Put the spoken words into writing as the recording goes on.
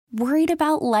Worried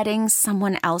about letting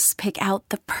someone else pick out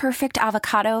the perfect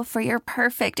avocado for your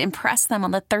perfect impress them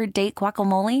on the third date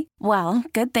guacamole? Well,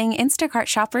 good thing Instacart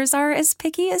shoppers are as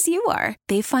picky as you are.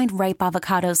 They find ripe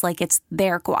avocados like it's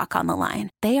their guac on the line.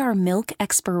 They are milk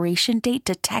expiration date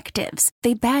detectives.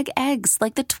 They bag eggs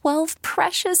like the 12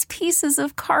 precious pieces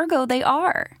of cargo they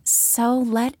are. So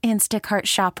let Instacart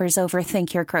shoppers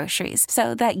overthink your groceries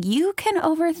so that you can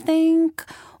overthink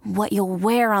what you'll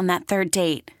wear on that third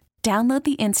date. Download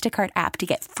the Instacart app to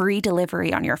get free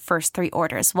delivery on your first 3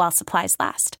 orders while supplies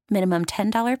last. Minimum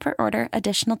 $10 per order.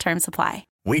 Additional terms apply.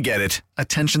 We get it.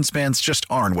 Attention spans just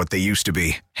aren't what they used to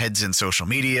be. Heads in social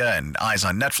media and eyes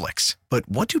on Netflix. But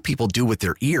what do people do with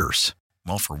their ears?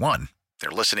 Well, for one, they're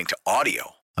listening to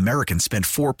audio. Americans spend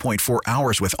 4.4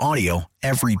 hours with audio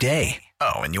every day.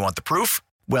 Oh, and you want the proof?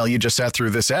 Well, you just sat through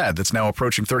this ad that's now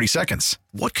approaching 30 seconds.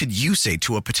 What could you say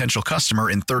to a potential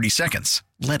customer in 30 seconds?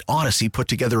 Let Odyssey put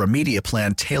together a media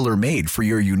plan tailor-made for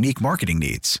your unique marketing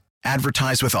needs.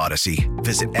 Advertise with Odyssey.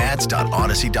 Visit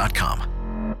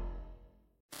ads.odyssey.com.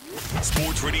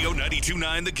 Sports Radio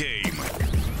 92.9 The Game.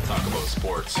 Talk about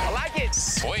sports. I like it.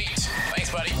 Sweet. Thanks,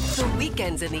 buddy. The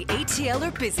weekends in the ATL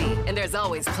are busy, and there's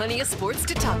always plenty of sports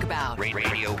to talk about.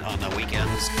 Radio on the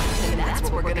weekends. And that's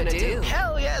what we're going to do.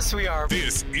 Hell yes, we are.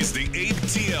 This is the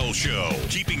Abe-T-L Show,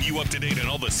 keeping you up to date on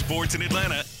all the sports in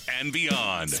Atlanta and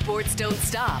beyond. Sports don't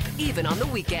stop, even on the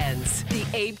weekends. The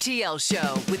Abe-T-L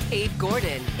Show with Abe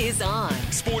Gordon is on.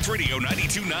 Sports Radio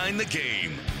 92.9 The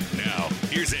Game. Now,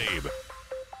 here's Abe.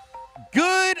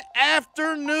 Good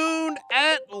afternoon,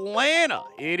 Atlanta.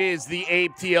 It is the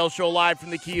Abe-T-L Show live from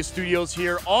the Kia Studios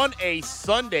here on a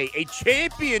Sunday, a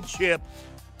championship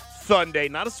Sunday,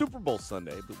 not a Super Bowl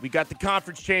Sunday, but we got the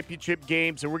conference championship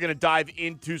games, and we're going to dive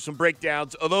into some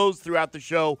breakdowns of those throughout the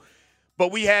show.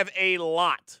 But we have a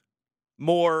lot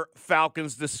more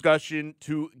Falcons discussion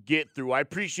to get through. I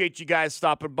appreciate you guys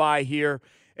stopping by here,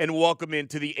 and welcome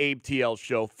into the Abe-T-L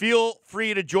Show. Feel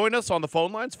free to join us on the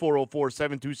phone lines,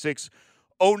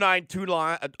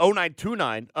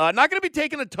 404-726-0929. Not going to be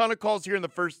taking a ton of calls here in the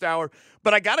first hour,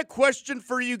 but I got a question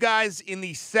for you guys in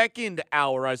the second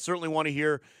hour. I certainly want to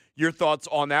hear your thoughts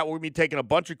on that. We're going to be taking a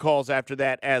bunch of calls after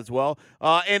that as well.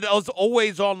 And as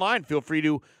always online, feel free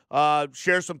to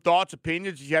share some thoughts,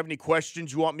 opinions. If you have any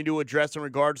questions you want me to address in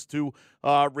regards to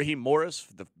Raheem Morris,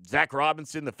 Zac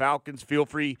Robinson, the Falcons, feel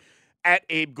free at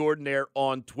Abe Gordon there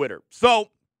on Twitter.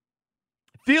 So,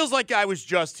 feels like I was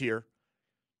just here.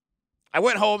 I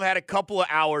went home, had a couple of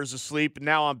hours of sleep, and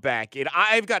now I'm back. And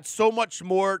I've got so much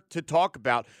more to talk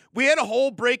about. We had a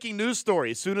whole breaking news story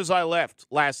as soon as I left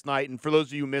last night. And for those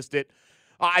of you who missed it,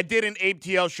 I did an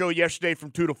Abe-T-L show yesterday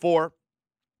from 2 to 4.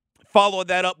 Followed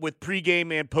that up with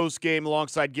pregame and postgame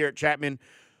alongside Garrett Chapman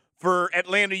for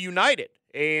Atlanta United.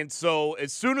 And so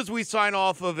as soon as we sign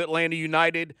off of Atlanta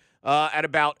United at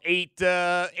about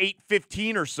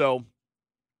 8:15 or so,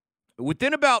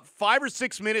 within about 5 or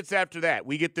 6 minutes after that,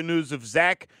 we get the news of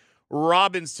Zac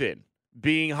Robinson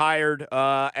being hired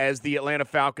as the Atlanta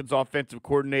Falcons offensive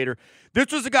coordinator.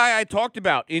 This was a guy I talked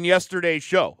about in yesterday's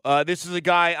show. This is a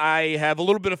guy I have a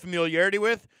little bit of familiarity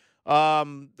with, a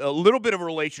little bit of a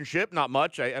relationship, not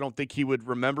much. I don't think he would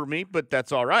remember me, but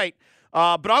that's all right.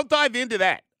 But I'll dive into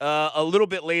that a little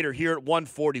bit later here at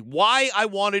 1:40. Why I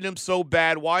wanted him so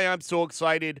bad, why I'm so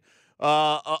excited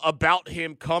about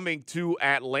him coming to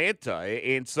Atlanta.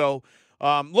 And so,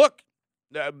 look,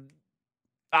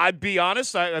 I'd be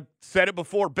honest, I've said it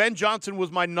before, Ben Johnson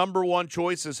was my number one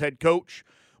choice as head coach,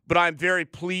 but I'm very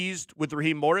pleased with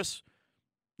Raheem Morris.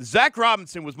 Zac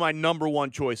Robinson was my number one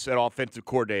choice at offensive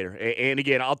coordinator. And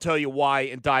again, I'll tell you why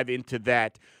and dive into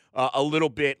that a little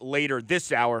bit later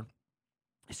this hour.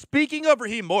 Speaking of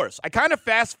Raheem Morris, I kind of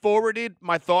fast-forwarded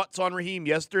my thoughts on Raheem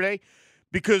yesterday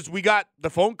because we got the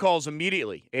phone calls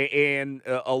immediately and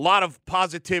a lot of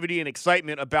positivity and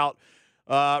excitement about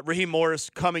Raheem Morris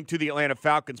coming to the Atlanta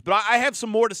Falcons. But I have some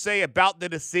more to say about the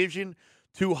decision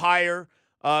to hire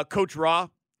Coach Ra,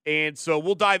 and so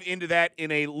we'll dive into that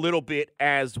in a little bit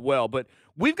as well. But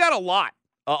we've got a lot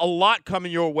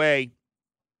coming your way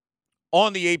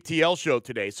on the Abe-T-L show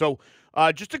today. So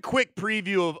just a quick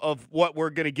preview of what we're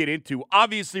going to get into.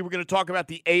 Obviously, we're going to talk about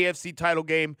the AFC title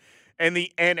game and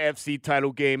the NFC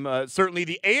title game. Certainly,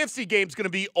 the AFC game is going to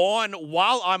be on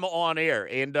while I'm on air.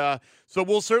 And so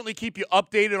we'll certainly keep you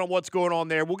updated on what's going on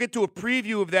there. We'll get to a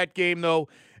preview of that game, though,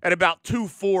 at about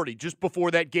 2:40, just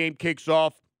before that game kicks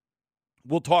off.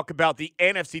 We'll talk about the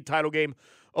NFC title game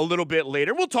a little bit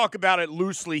later. We'll talk about it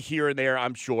loosely here and there,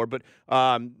 I'm sure. But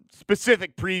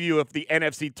specific preview of the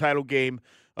NFC title game,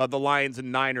 the Lions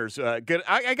and Niners. Good.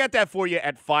 I got that for you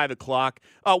at 5 o'clock.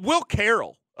 Will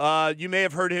Carroll You may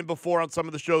have heard him before on some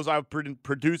of the shows I've been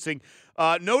producing.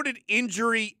 Noted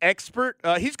injury expert.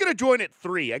 He's going to join at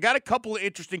 3. I got a couple of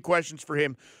interesting questions for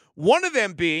him. One of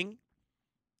them being,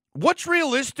 what's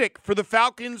realistic for the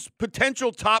Falcons'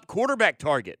 potential top quarterback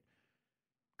target?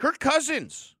 Kirk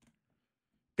Cousins.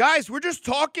 Guys, we're just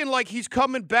talking like he's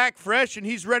coming back fresh and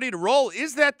he's ready to roll.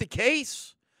 Is that the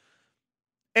case?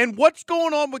 And what's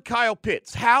going on with Kyle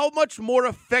Pitts? How much more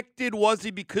affected was he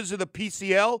because of the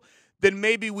PCL than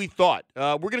maybe we thought?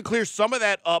 We're going to clear some of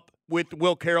that up with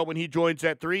Will Carroll when he joins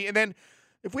at 3. And then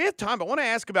if we have time, I want to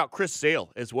ask about Chris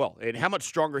Sale as well and how much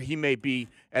stronger he may be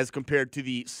as compared to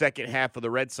the second half of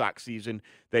the Red Sox season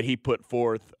that he put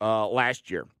forth last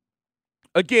year.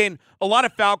 Again, a lot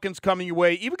of Falcons coming your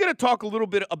way. Even going to talk a little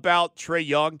bit about Trae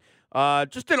Young.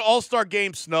 Just an all-star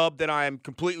game snub that I am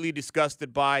completely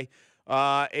disgusted by.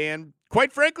 And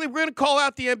quite frankly, we're going to call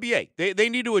out the NBA. They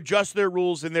need to adjust their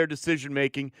rules and their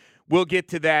decision-making. We'll get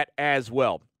to that as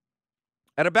well.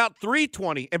 At about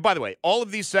 3:20, and by the way, all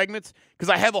of these segments, because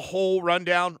I have a whole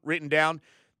rundown written down,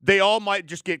 they all might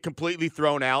just get completely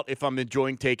thrown out if I'm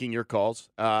enjoying taking your calls.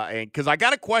 And because I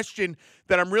got a question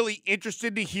that I'm really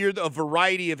interested to hear a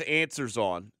variety of answers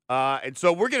on. And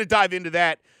so we're going to dive into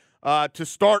that to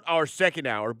start our second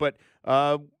hour. But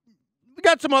we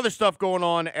got some other stuff going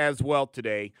on as well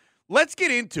today. Let's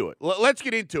get into it. We're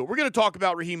going to talk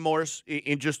about Raheem Morris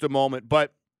in just a moment.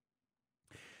 But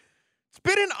it's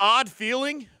been an odd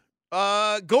feeling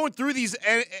going through these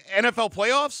NFL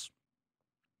playoffs.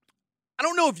 I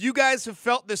don't know if you guys have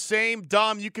felt the same.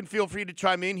 Dom, you can feel free to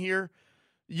chime in here.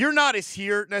 You're not as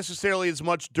here necessarily as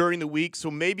much during the week,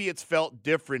 so maybe it's felt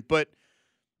different. But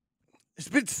there's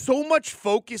been so much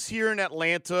focus here in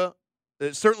Atlanta.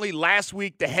 Certainly last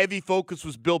week, the heavy focus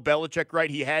was Bill Belichick, right?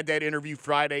 He had that interview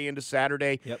Friday into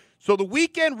Saturday. Yep. So the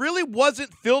weekend really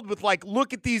wasn't filled with, like,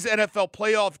 look at these NFL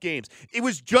playoff games. It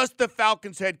was just the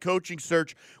Falcons head coaching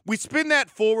search. We spin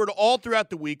that forward all throughout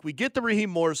the week. We get the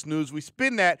Raheem Morris news. We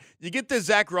spin that. You get the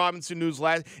Zac Robinson news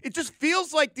last. It just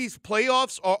feels like these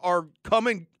playoffs are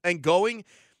coming and going.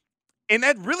 And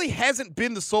that really hasn't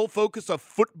been the sole focus of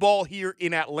football here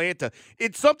in Atlanta.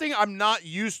 It's something I'm not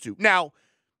used to. Now,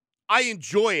 I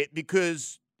enjoy it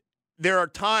because there are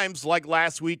times like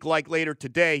last week, like later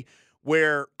today,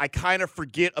 where I kind of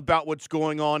forget about what's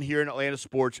going on here in Atlanta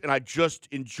sports, and I just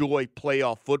enjoy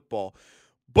playoff football.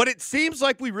 But it seems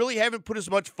like we really haven't put as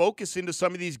much focus into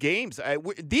some of these games.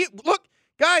 Look,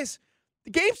 guys,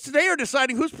 the games today are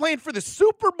deciding who's playing for the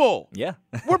Super Bowl. Yeah.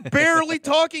 We're barely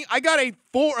talking. I got a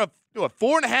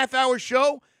 4.5 hour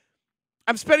show.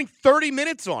 I'm spending 30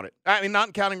 minutes on it. I mean,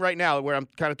 not counting right now where I'm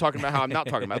kind of talking about how I'm not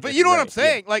talking about it. But you know what I'm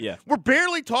saying? We're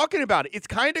barely talking about it. It's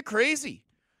kind of crazy.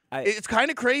 It's kind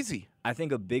of crazy. I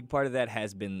think a big part of that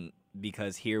has been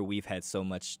because here we've had so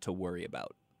much to worry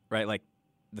about, right? Like,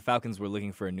 the Falcons were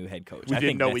looking for a new head coach. We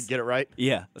didn't know we'd get it right.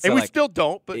 Yeah. So and we still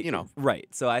don't, but, you know. Right.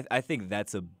 So I think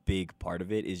that's a big part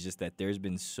of it is just that there's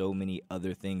been so many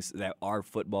other things that are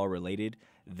football-related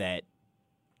that,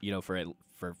 you know, for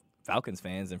Falcons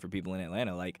fans and for people in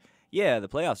Atlanta, like, yeah, the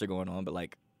playoffs are going on, but,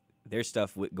 like, there's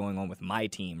stuff going on with my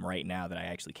team right now that I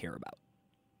actually care about.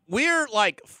 We're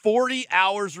like 40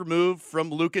 hours removed from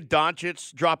Luka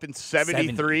Doncic dropping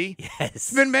 73. Yes.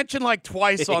 It's been mentioned like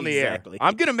twice on the air.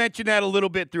 I'm going to mention that a little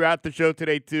bit throughout the show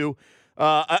today, too.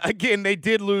 Again, they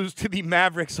did lose to the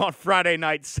Mavericks on Friday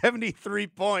night, 73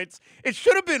 points. It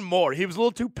should have been more. He was a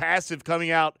little too passive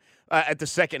coming out at the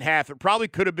second half. It probably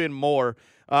could have been more.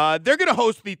 They're going to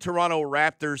host the Toronto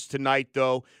Raptors tonight,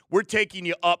 though. We're taking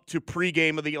you up to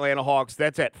pregame of the Atlanta Hawks.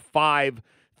 That's at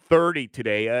 5:30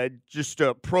 today. Just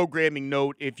a programming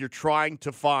note, if you're trying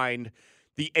to find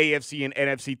the AFC and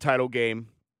NFC title game,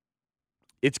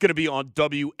 it's going to be on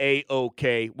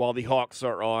WAOK while the Hawks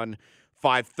are on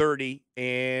 5:30.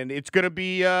 And it's going to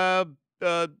be,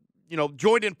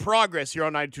 joined in progress here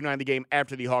on 92.9 The Game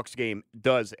after the Hawks game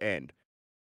does end.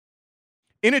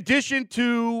 In addition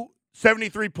to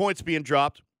 73 points being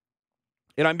dropped,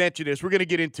 and I mentioned this, we're going to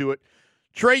get into it.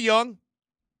 Trae Young,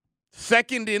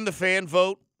 second in the fan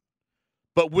vote,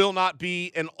 but will not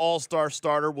be an all-star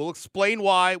starter. We'll explain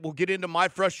why. We'll get into my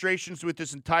frustrations with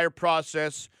this entire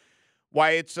process,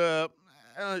 why it's a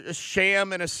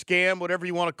sham and a scam, whatever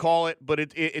you want to call it, but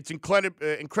it's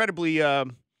incredibly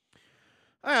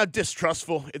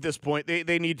distrustful at this point.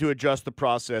 They need to adjust the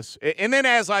process. And then,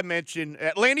 as I mentioned,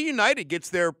 Atlanta United gets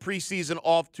their preseason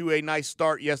off to a nice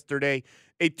start yesterday,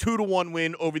 a 2-1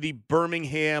 win over the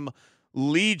Birmingham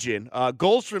Legion.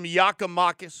 Goals from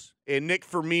Giacomakis and Nick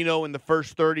Firmino in the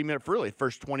first 30 minutes, really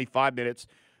first 25 minutes.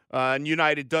 And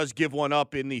United does give one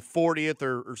up in the 40th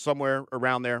or somewhere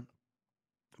around there.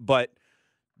 But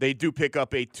they do pick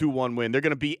up a 2-1 win. They're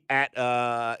going to be at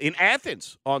in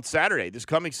Athens on Saturday, this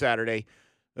coming Saturday,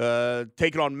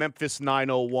 taking on Memphis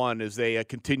 901 as they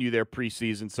continue their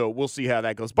preseason. So we'll see how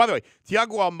that goes. By the way,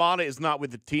 Thiago Almada is not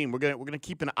with the team. We're gonna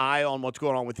keep an eye on what's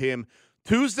going on with him.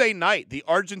 Tuesday night, the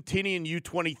Argentinian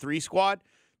U23 squad,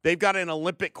 they've got an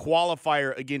Olympic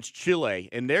qualifier against Chile,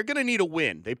 and they're going to need a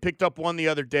win. They picked up one the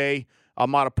other day.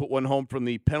 Almada put one home from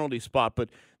the penalty spot, but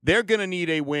they're going to need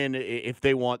a win if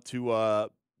they want to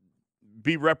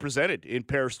be represented in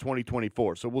Paris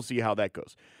 2024. So we'll see how that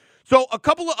goes. So a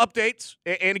couple of updates,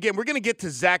 and again, we're going to get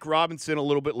to Zac Robinson a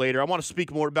little bit later. I want to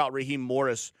speak more about Raheem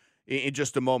Morris in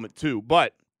just a moment too,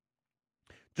 but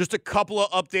just a couple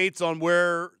of updates on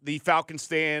where the Falcons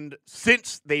stand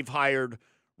since they've hired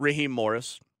Raheem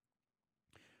Morris.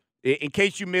 In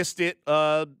case you missed it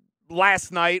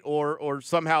last night or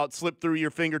somehow it slipped through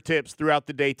your fingertips throughout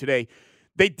the day today,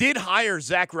 they did hire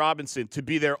Zac Robinson to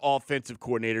be their offensive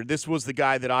coordinator. This was the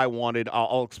guy that I wanted.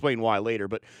 I'll explain why later.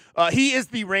 But he is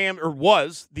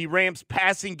was the Rams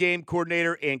passing game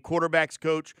coordinator and quarterbacks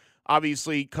coach.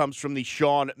 Obviously comes from the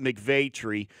Sean McVay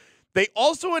tree. They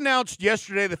also announced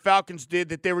yesterday, the Falcons did,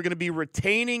 that they were going to be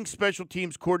retaining special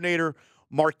teams coordinator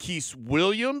Marquise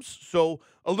Williams. So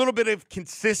a little bit of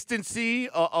consistency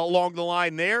along the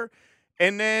line there.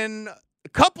 And then a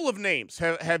couple of names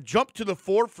have jumped to the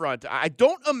forefront. I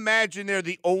don't imagine they're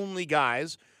the only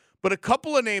guys, but a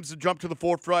couple of names have jumped to the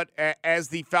forefront as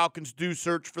the Falcons do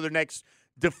search for their next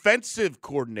defensive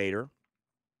coordinator.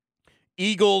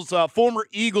 Former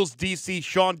Eagles DC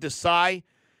Sean Desai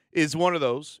is one of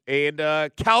those. And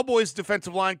Cowboys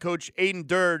defensive line coach Aiden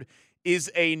Durd is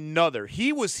another.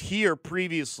 He was here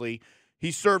previously.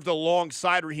 He served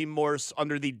alongside Raheem Morris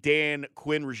under the Dan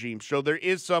Quinn regime. So there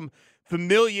is some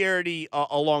familiarity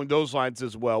along those lines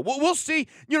as well. We'll see.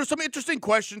 Some interesting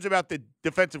questions about the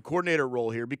defensive coordinator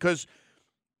role here, because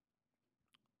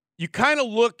you kind of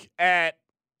look at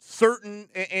certain,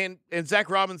 and Zac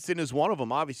Robinson is one of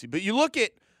them, obviously, but you look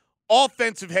at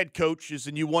offensive head coaches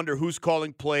and you wonder who's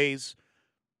calling plays,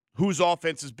 whose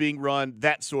offense is being run,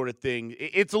 that sort of thing.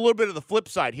 It's a little bit of the flip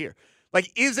side here.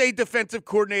 Like, is a defensive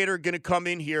coordinator going to come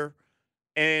in here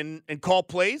and call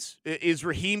plays? Is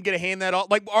Raheem going to hand that off?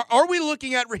 Like, are we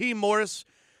looking at Raheem Morris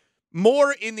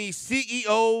more in the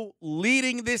CEO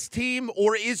leading this team,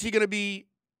 or is he going to be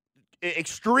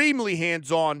extremely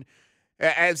hands-on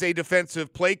as a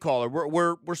defensive play caller?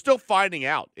 We're still finding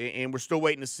out, and we're still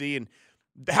waiting to see. And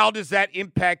how does that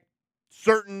impact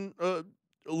certain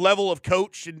level of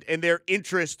coach and their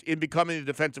interest in becoming a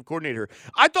defensive coordinator?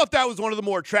 I thought that was one of the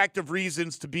more attractive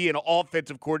reasons to be an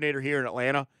offensive coordinator here in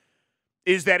Atlanta,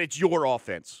 is that it's your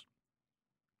offense.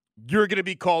 You're going to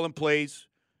be calling plays.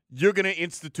 You're going to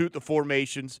institute the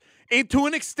formations. And to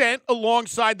an extent,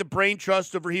 alongside the brain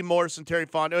trust of Raheem Morris and Terry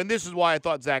Fonda, and this is why I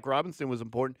thought Zac Robinson was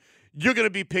important, you're going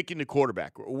to be picking the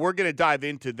quarterback. We're going to dive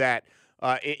into that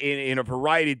in a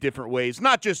variety of different ways,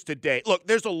 not just today. Look,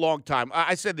 there's a long time.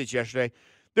 I said this yesterday.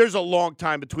 There's a long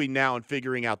time between now and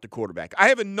figuring out the quarterback. I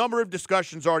have a number of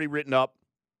discussions already written up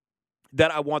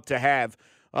that I want to have.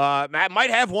 I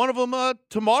might have one of them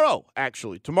tomorrow,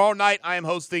 actually. Tomorrow night, I am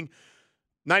hosting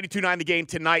 92.9 The Game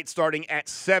tonight, starting at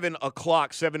 7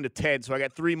 o'clock, 7 to 10. So I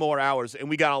got 3 more hours, and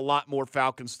we got a lot more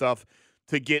Falcon stuff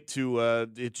to get to.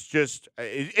 It's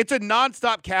a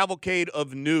nonstop cavalcade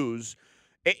of news.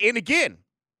 And again,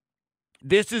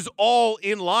 this is all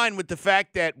in line with the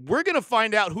fact that we're going to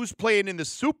find out who's playing in the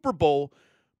Super Bowl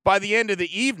by the end of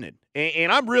the evening.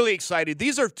 And I'm really excited.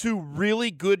 These are 2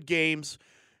 really good games.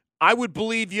 I would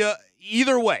believe you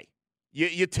either way.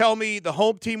 You tell me the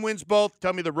home team wins both,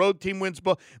 tell me the road team wins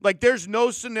both. Like, there's no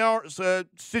scenario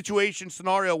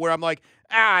where I'm like,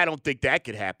 I don't think that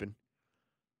could happen.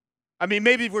 I mean,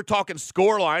 maybe if we're talking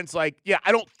score lines, like, yeah,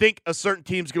 I don't think a certain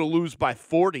team's going to lose by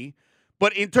 40.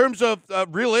 But in terms of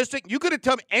realistic, you could have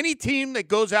told me any team that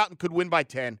goes out and could win by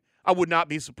 10. I would not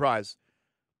be surprised.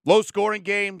 Low-scoring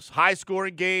games,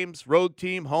 high-scoring games, road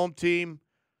team, home team.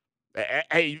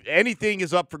 Anything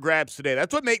is up for grabs today.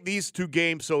 That's what makes these 2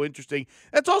 games so interesting.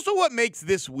 That's also what makes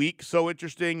this week so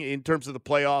interesting in terms of the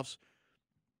playoffs.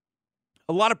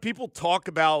 A lot of people talk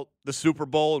about the Super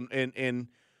Bowl and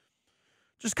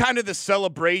just kind of the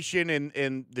celebration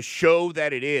and the show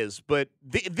that it is. But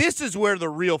this is where the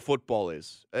real football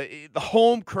is. The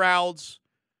home crowds,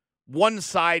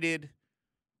 one-sided.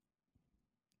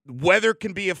 Weather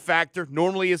can be a factor.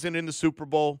 Normally isn't in the Super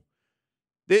Bowl.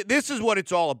 This is what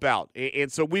it's all about.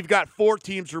 And so we've got 4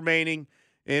 teams remaining,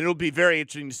 and it'll be very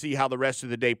interesting to see how the rest of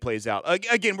the day plays out.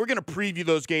 Again, we're going to preview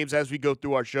those games as we go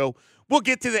through our show. We'll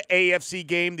get to the AFC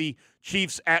game, the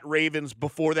Chiefs at Ravens,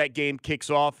 before that game kicks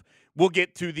off. we'll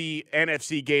get to the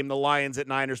NFC game, the Lions at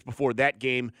Niners, before that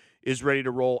game is ready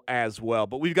to roll as well.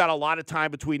 But we've got a lot of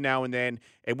time between now and then,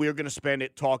 and we are going to spend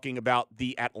it talking about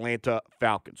the Atlanta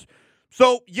Falcons.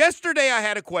 So yesterday I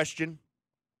had a question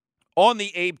on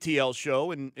the Abe-T-L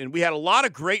Show, and we had a lot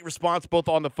of great response both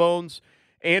on the phones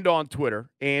and on Twitter.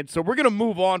 And so we're going to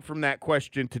move on from that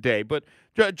question today. But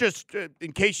just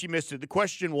in case you missed it, the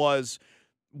question was,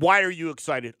 why are you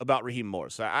excited about Raheem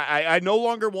Morris? I no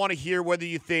longer want to hear whether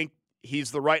you think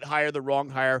he's the right hire, the wrong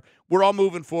hire. We're all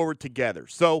moving forward together.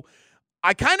 So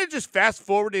I kind of just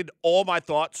fast-forwarded all my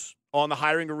thoughts on the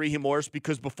hiring of Raheem Morris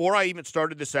because before I even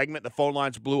started the segment, the phone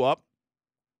lines blew up.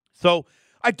 So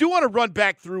I do want to run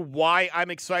back through why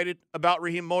I'm excited about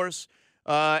Raheem Morris.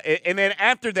 And then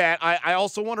after that, I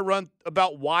also want to run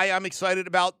about why I'm excited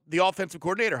about the offensive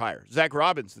coordinator hire, Zac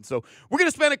Robinson. So we're going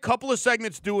to spend a couple of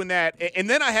segments doing that. And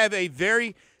then I have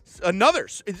another.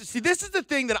 See, this is the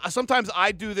thing that sometimes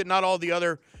I do that not all the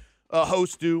other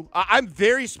hosts do. I'm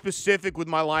very specific with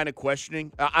my line of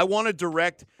questioning. I want a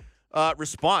direct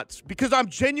response because I'm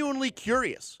genuinely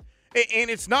curious. And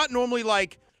it's not normally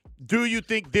like, do you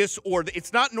think this or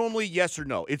it's not normally yes or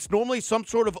no. It's normally some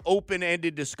sort of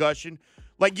open-ended discussion.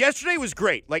 Like yesterday was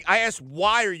great. Like I asked,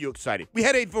 why are you excited? We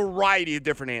had a variety of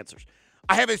different answers.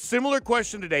 I have a similar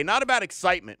question today, not about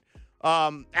excitement.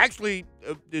 Actually,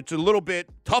 it's a little bit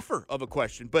tougher of a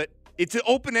question, but it's an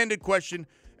open-ended question,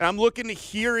 and I'm looking to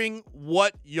hearing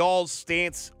what y'all's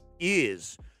stance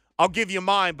is. I'll give you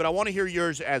mine, but I want to hear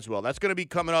yours as well. That's going to be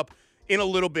coming up in a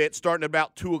little bit, starting at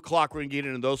about 2 o'clock. We're going to get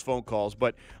into those phone calls.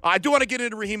 But I do want to get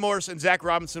into Raheem Morris and Zac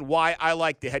Robinson, why I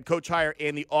like the head coach hire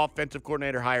and the offensive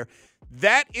coordinator hire.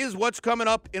 That is what's coming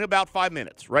up in about 5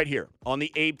 minutes right here on the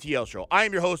Abe-T-L Show. I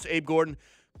am your host, Abe Gordon,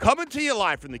 coming to you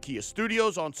live from the Kia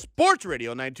Studios on Sports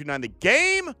Radio 929 The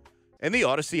Game and the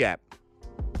Odyssey app.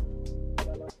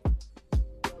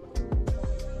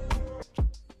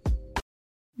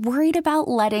 Worried about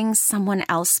letting someone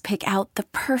else pick out the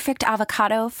perfect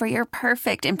avocado for your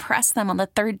perfect impress them on the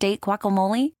third date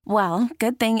guacamole? Well,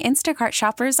 good thing Instacart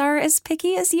shoppers are as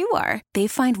picky as you are. They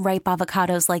find ripe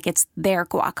avocados like it's their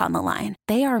guac on the line.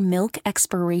 They are milk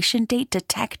expiration date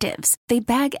detectives. They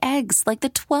bag eggs like the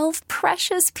 12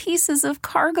 precious pieces of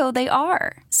cargo they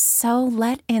are. So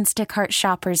let Instacart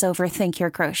shoppers overthink your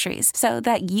groceries so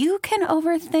that you can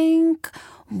overthink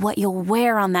what you'll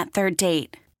wear on that third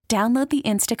date. Download the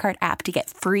Instacart app to get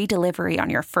free delivery on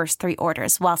your first 3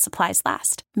 orders while supplies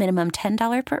last. Minimum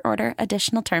 $10 per order.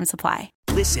 Additional terms apply.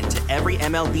 Listen to every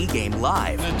MLB game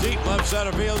live. In the deep left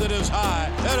center field, it is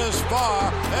high, it is far,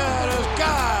 it is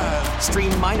God.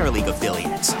 Stream minor league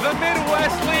affiliates. The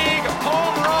Midwest League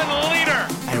home run leader.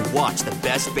 And watch the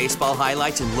best baseball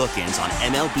highlights and look-ins on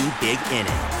MLB Big Inning.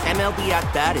 MLB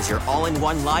At Bat is your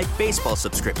all-in-one live baseball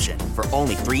subscription for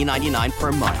only $3.99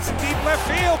 per month. Deep left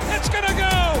field, it's gonna go.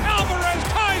 Alvarez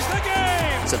ties the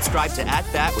game. Subscribe to At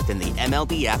Bat within the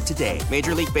MLB app today.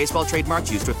 Major League Baseball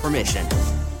trademarks used with permission.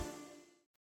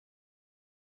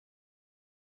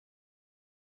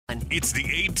 It's the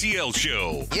Abe-T-L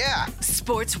Show. Yeah.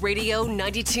 Sports Radio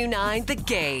 92.9 The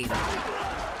Game.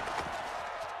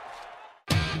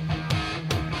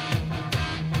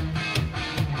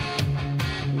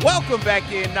 Welcome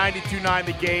back in 92.9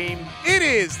 The Game. It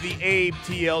is the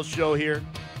Abe-T-L Show here.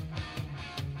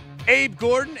 Abe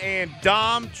Gordon and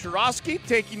Dom Churosky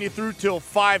taking you through till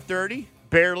 5:30,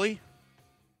 barely.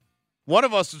 One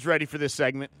of us is ready for this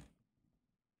segment.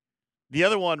 The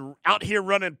other one out here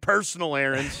running personal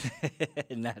errands.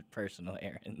 Not personal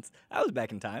errands. I was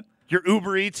back in time. Your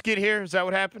Uber Eats get here? Is that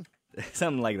what happened?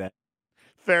 Something like that.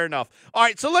 Fair enough. All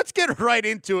right, so let's get right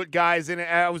into it, guys. And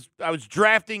I was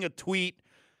drafting a tweet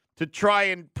to try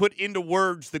and put into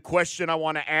words the question I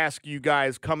want to ask you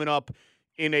guys coming up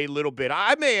in a little bit.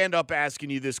 I may end up asking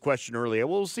you this question earlier.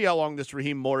 We'll see how long this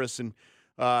Raheem Morris and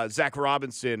Zac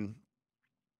Robinson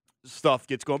stuff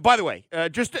gets going. By the way,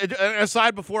 just an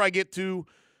aside before I get to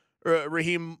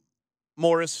Raheem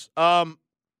Morris,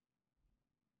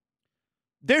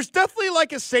 there's definitely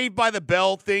like a Saved by the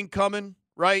Bell thing coming,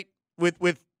 right?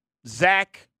 With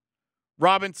Zac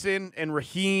Robinson and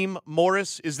Raheem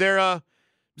Morris. Is there a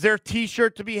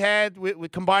T-shirt to be had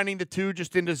with combining the two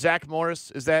just into Zac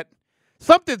Morris? Is that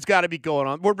something's got to be going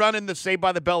on? We're running the Saved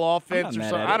by the Bell offense or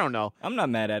something. I don't know. I'm not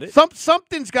mad at it.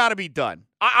 Something's got to be done.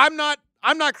 I'm not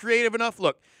creative enough.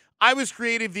 Look, I was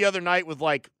creative the other night with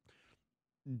like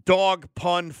dog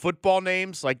pun football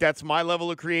names. Like that's my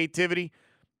level of creativity.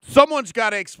 Someone's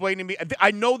got to explain to me. I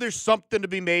know there's something to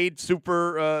be made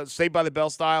super Saved by the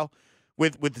Bell style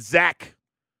with Zac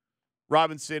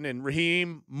Robinson and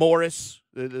Raheem Morris,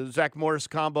 the Zac Morris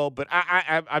combo. But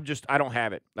I don't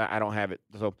have it. I don't have it.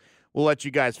 So we'll let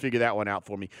you guys figure that one out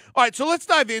for me. All right, so let's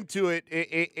dive into it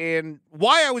and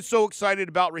why I was so excited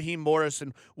about Raheem Morris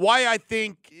and why I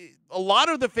think a lot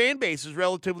of the fan base is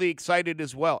relatively excited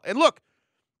as well. And look,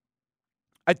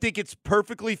 I think it's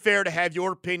perfectly fair to have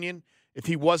your opinion. If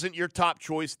he wasn't your top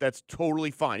choice, that's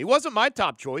totally fine. He wasn't my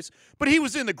top choice, but he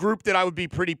was in the group that I would be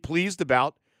pretty pleased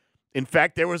about. In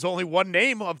fact, there was only one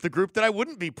name of the group that I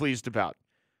wouldn't be pleased about.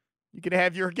 You can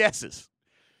have your guesses.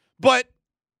 But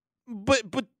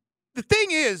the thing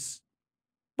is,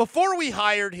 before we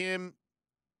hired him,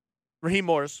 Raheem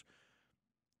Morris,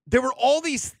 there were all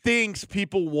these things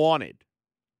people wanted.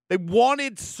 They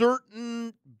wanted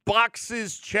certain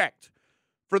boxes checked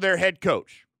for their head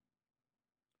coach.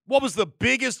 What was the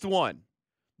biggest one?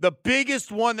 The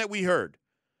biggest one that we heard.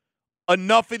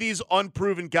 Enough of these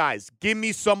unproven guys. Give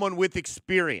me someone with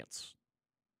experience.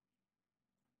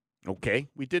 Okay,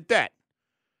 we did that.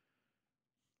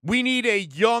 We need a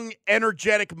young,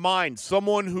 energetic mind,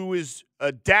 someone who is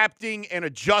adapting and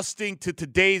adjusting to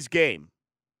today's game.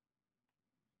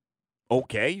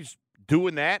 Okay, he's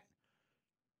doing that.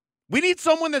 We need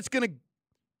someone that's going to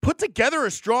put together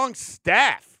a strong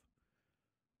staff.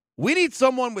 We need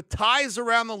someone with ties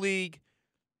around the league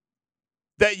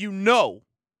that you know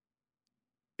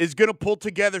is going to pull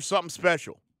together something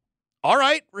special. All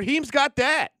right, Raheem's got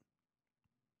that.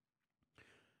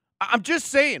 I'm just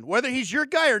saying, whether he's your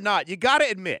guy or not, you got to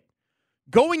admit,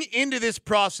 going into this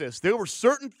process, there were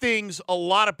certain things a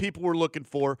lot of people were looking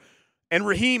for, and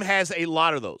Raheem has a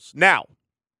lot of those. Now,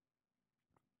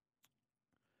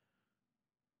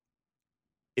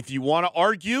 if you want to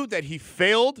argue that he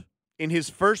failed in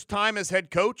his first time as head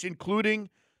coach,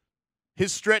 including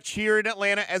his stretch here in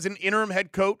Atlanta as an interim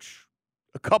head coach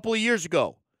a couple of years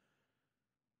ago,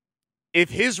 if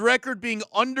his record being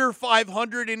under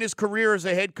 500 in his career as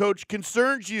a head coach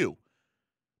concerns you,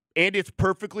 and it's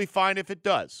perfectly fine if it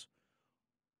does,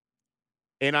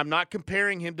 and I'm not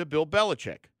comparing him to Bill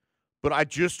Belichick, but I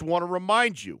just want to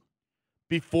remind you,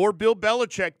 before Bill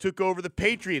Belichick took over the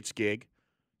Patriots gig,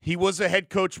 he was a head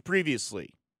coach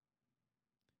previously.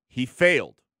 He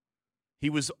failed. He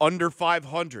was under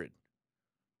 500.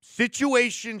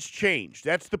 Situations change.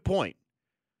 That's the point.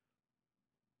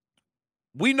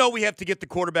 We know we have to get the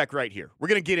quarterback right here. We're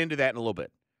going to get into that in a little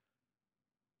bit.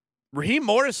 Raheem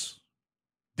Morris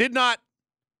did not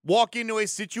walk into a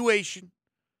situation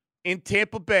in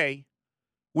Tampa Bay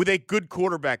with a good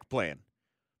quarterback plan.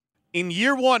 In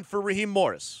year one for Raheem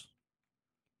Morris,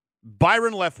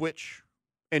 Byron Leftwich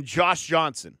and Josh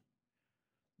Johnson,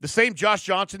 the same Josh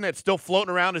Johnson that's still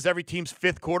floating around as every team's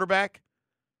fifth quarterback.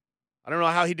 I don't know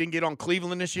how he didn't get on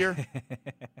Cleveland this year.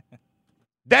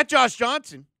 That Josh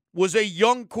Johnson was a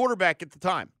young quarterback at the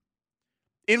time.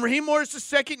 In Raheem Morris'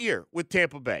 second year with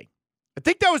Tampa Bay. I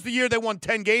think that was the year they won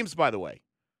 10 games, by the way.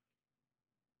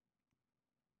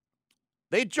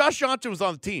 Josh Johnson was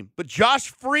on the team, but Josh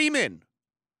Freeman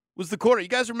was the quarterback.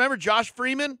 You guys remember Josh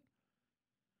Freeman?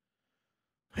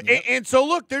 Yep. And so,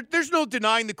 look, there's no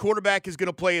denying the quarterback is going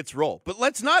to play its role. But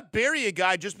let's not bury a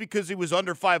guy just because he was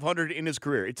under 500 in his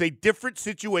career. It's a different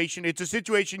situation. It's a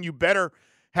situation you better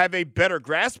have a better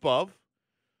grasp of.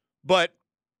 But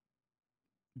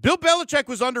Bill Belichick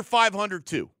was under 500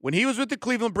 too. When he was with the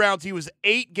Cleveland Browns, he was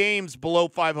 8 games below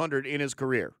 500 in his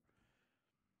career.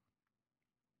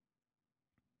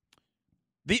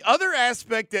 The other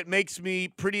aspect that makes me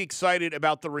pretty excited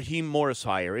about the Raheem Morris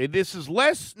hire, and this is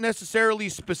less necessarily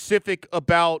specific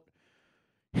about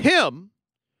him,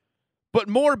 but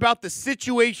more about the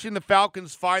situation the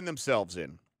Falcons find themselves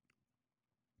in.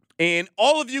 And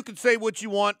all of you can say what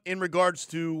you want in regards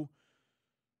to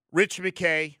Rich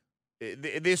McKay.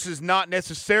 This is not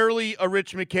necessarily a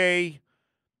Rich McKay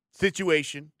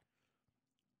situation.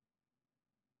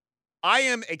 I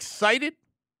am excited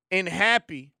and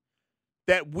happy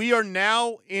that we are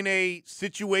now in a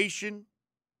situation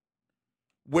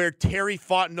where Terry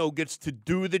Fontenot gets to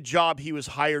do the job he was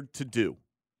hired to do.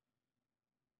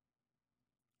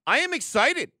 I am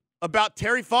excited about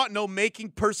Terry Fontenot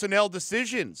making personnel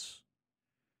decisions.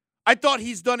 I thought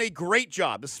he's done a great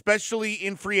job, especially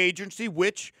in free agency,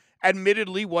 which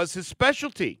admittedly was his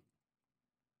specialty.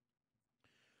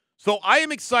 So I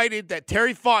am excited that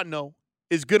Terry Fontenot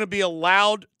is going to be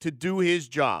allowed to do his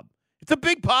job. It's a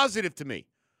big positive to me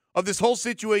of this whole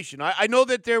situation. I know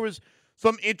that there was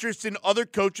some interest in other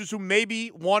coaches who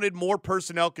maybe wanted more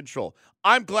personnel control.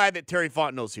 I'm glad that Terry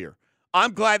Fontenot's here.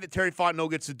 I'm glad that Terry Fontenot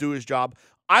gets to do his job.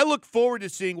 I look forward to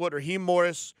seeing what Raheem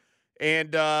Morris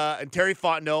and Terry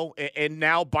Fontenot, and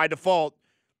now by default,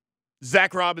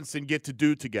 Zac Robinson get to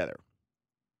do together.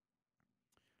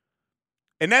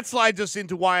 And that slides us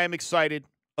into why I'm excited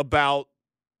about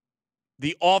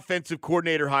the offensive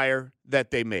coordinator hire that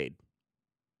they made.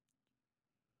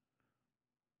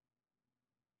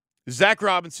 Zac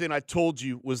Robinson, I told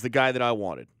you, was the guy that I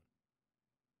wanted.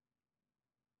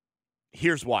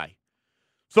 Here's why.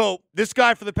 So this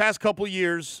guy for the past couple of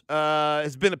years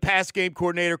has been a pass game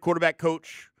coordinator, quarterback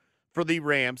coach for the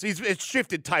Rams. It's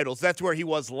shifted titles. That's where he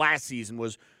was last season,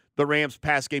 was the Rams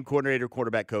pass game coordinator,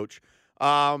 quarterback coach.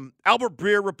 Albert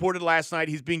Breer reported last night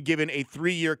he's being given a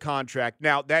 3-year contract.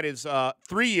 Now, that is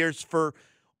 3 years for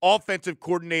offensive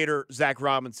coordinator Zac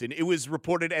Robinson. It was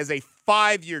reported as a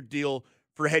 5-year deal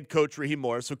for head coach Raheem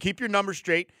Morris. So keep your numbers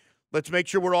straight. Let's make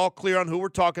sure we're all clear on who we're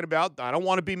talking about. I don't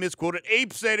want to be misquoted.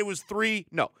 Abe said it was 3.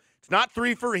 No, it's not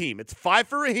 3 for Raheem. It's 5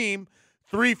 for Raheem,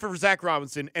 3 for Zac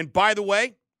Robinson. And by the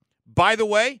way,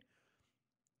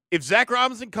 if Zac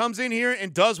Robinson comes in here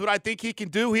and does what I think he can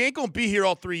do, he ain't going to be here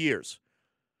all 3 years.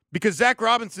 Because Zac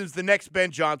Robinson's the next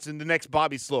Ben Johnson, the next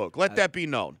Bobby Sloak. Let that be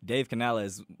known. Dave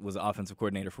Canales was the offensive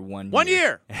coordinator for 1 year. 1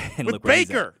 year. And with look where he's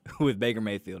Baker. at. With Baker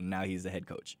Mayfield, and now he's the head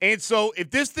coach. And so if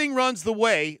this thing runs the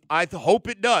way I hope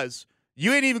it does,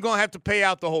 you ain't even going to have to pay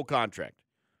out the whole contract.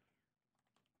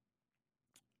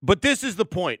 But this is the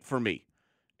point for me.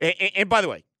 And by the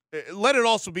way, let it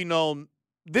also be known,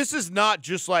 this is not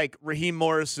just like Raheem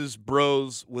Morris's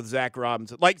bros with Zac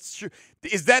Robinson. Like,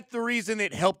 is that the reason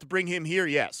it helped bring him here?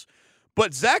 Yes.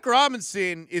 But Zac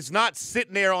Robinson is not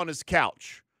sitting there on his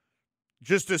couch.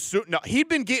 No, he'd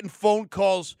been getting phone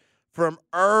calls from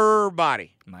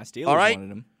everybody. My Steelers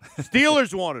wanted him.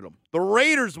 Steelers wanted him. The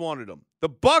Raiders wanted him. The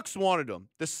Bucks wanted him.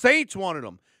 The Saints wanted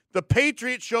him. The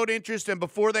Patriots showed interest, and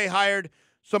before they hired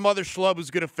some other schlub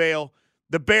who's going to fail,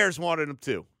 the Bears wanted him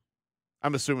too.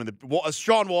 I'm assuming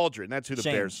Sean Waldron. That's who the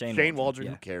Bears. Shane Waldron.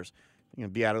 Yeah. Who cares? He's going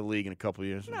to be out of the league in a couple of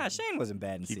years. Nah, Shane wasn't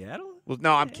bad in Seattle. Well,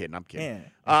 no, I'm kidding.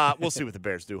 Yeah. We'll see what the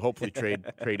Bears do. Hopefully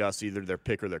trade us either their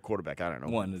pick or their quarterback. I don't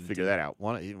know. Figure that out.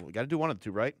 We got to do one of the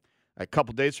two, right? A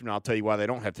couple days from now, I'll tell you why they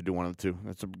don't have to do one of the two.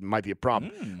 That might be a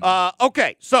problem.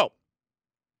 Okay, so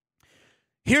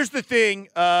here's the thing.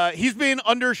 He's been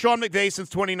under Sean McVay since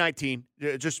 2019.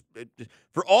 Just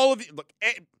for all of you, look,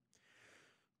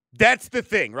 that's the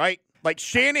thing, right? Like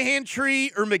Shanahan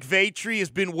tree or McVay tree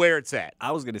has been where it's at.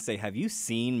 I was going to say, have you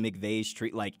seen McVay's tree?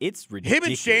 Like, it's ridiculous.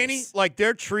 Him and Shanny, like,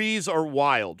 their trees are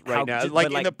wild right now.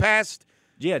 Like, in the past.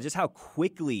 Yeah, just how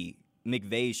quickly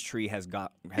McVay's tree has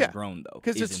grown, though.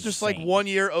 Because it's just like 1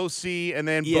 year OC and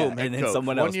then boom, head and then coach.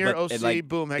 Someone else. 1 year OC,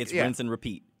 boom, head coach. It's rinse and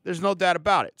repeat. There's no doubt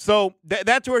about it. So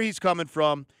that's where he's coming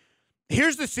from.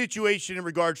 Here's the situation in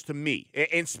regards to me,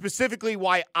 and specifically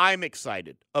why I'm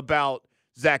excited about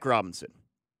Zac Robinson.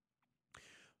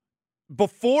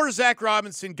 Before Zac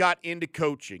Robinson got into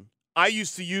coaching, I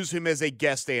used to use him as a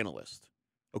guest analyst,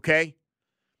 okay?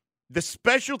 The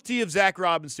specialty of Zac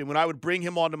Robinson, when I would bring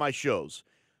him onto my shows,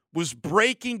 was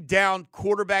breaking down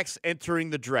quarterbacks entering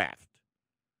the draft.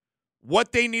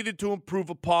 What they needed to improve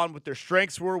upon, what their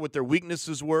strengths were, what their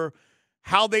weaknesses were,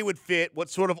 how they would fit, what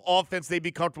sort of offense they'd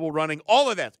be comfortable running, all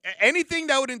of that. Anything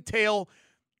that would entail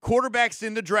quarterbacks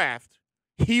in the draft,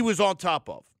 he was on top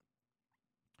of.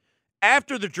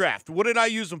 After the draft, what did I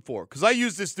use him for? Because I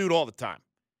use this dude all the time.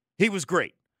 He was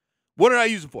great. What did I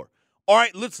use him for? All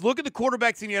right, let's look at the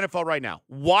quarterbacks in the NFL right now.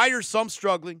 Why are some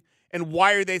struggling, and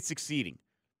why are they succeeding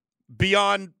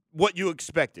beyond what you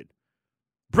expected?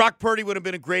 Brock Purdy would have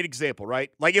been a great example,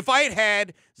 right? Like if I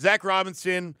had Zac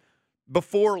Robinson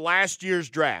before last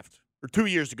year's draft, or 2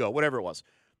 years ago, whatever it was,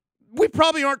 we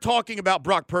probably aren't talking about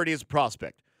Brock Purdy as a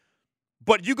prospect.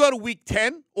 But you go to week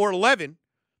 10 or 11,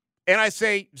 and I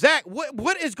say, Zach,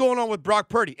 what is going on with Brock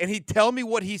Purdy? And he'd tell me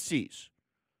what he sees.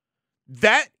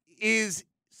 That is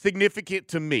significant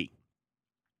to me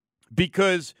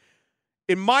because,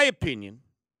 in my opinion,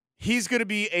 he's going to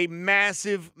be a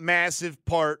massive, massive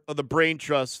part of the brain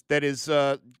trust that is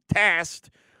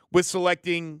tasked with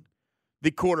selecting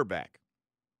the quarterback.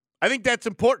 I think that's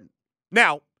important.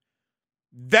 Now,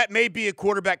 that may be a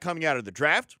quarterback coming out of the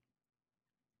draft.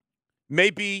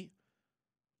 Maybe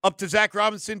up to Zac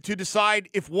Robinson to decide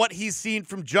if what he's seen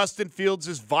from Justin Fields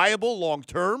is viable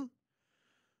long-term.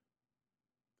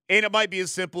 And it might be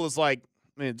as simple as like,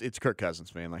 man, it's Kirk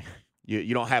Cousins, man. Like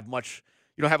you don't have much,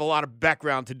 you don't have a lot of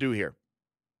background to do here.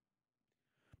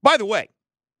 By the way,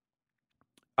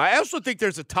 I also think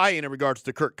there's a tie-in regards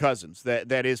to Kirk Cousins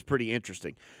that is pretty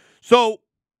interesting. So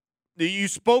you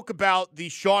spoke about the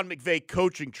Sean McVay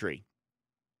coaching tree,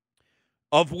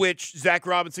 of which Zac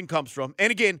Robinson comes from.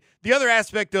 And again, the other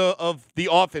aspect of the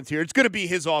offense here, it's going to be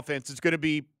his offense. It's going to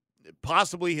be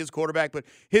possibly his quarterback, but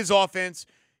his offense,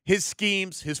 his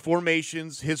schemes, his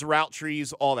formations, his route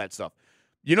trees, all that stuff.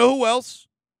 You know who else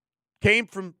came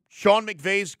from Sean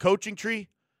McVay's coaching tree?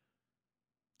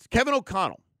 It's Kevin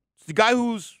O'Connell. It's the guy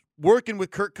who's working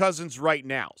with Kirk Cousins right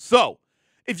now. So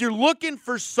if you're looking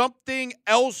for something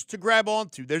else to grab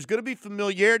onto, there's going to be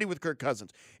familiarity with Kirk Cousins.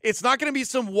 It's not going to be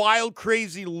some wild,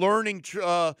 crazy learning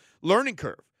curve.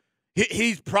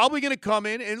 He's probably going to come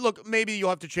in, and look, maybe you'll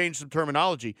have to change some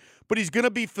terminology, but he's going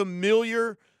to be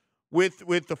familiar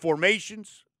with the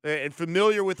formations and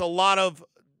familiar with a lot of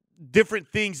different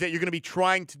things that you're going to be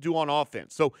trying to do on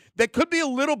offense. So that could be a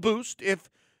little boost if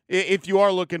you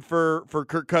are looking for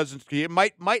Kirk Cousins. It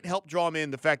might help draw him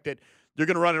in, the fact that they're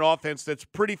going to run an offense that's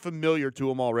pretty familiar to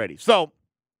him already. So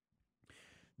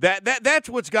that's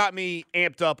what's got me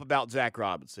amped up about Zac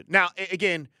Robinson. Now,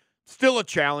 again, still a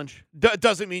challenge.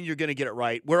 Doesn't mean you're going to get it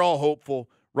right. We're all hopeful,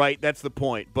 right? That's the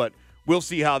point. But we'll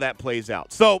see how that plays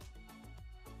out. So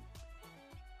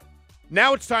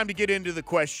now it's time to get into the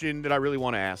question that I really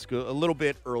want to ask a little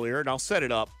bit earlier, and I'll set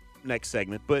it up next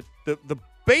segment. But the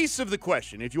base of the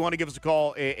question, if you want to give us a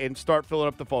call and start filling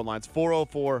up the phone lines,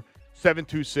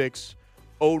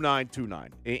 404-726-0929.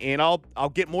 And I'll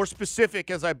get more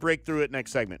specific as I break through it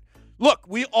next segment. Look,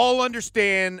 we all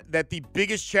understand that the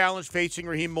biggest challenge facing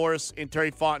Raheem Morris and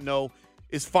Terry Fontenot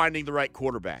is finding the right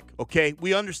quarterback, okay?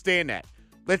 We understand that.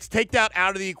 Let's take that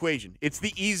out of the equation. It's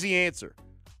the easy answer.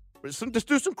 Just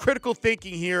do some critical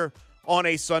thinking here on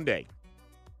a Sunday.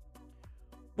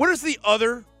 What is the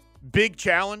other big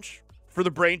challenge for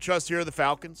the brain trust here of the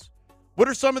Falcons? What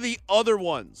are some of the other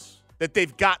ones that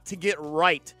they've got to get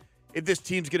right if this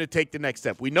team's going to take the next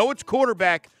step? We know it's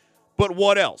quarterback, but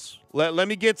what else? Let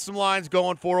me get some lines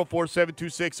going,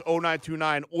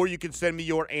 404-726-0929, or you can send me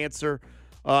your answer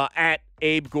at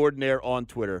Abe Gordon there on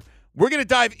Twitter. We're going to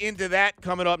dive into that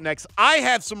coming up next. I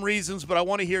have some reasons, but I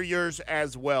want to hear yours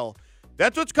as well.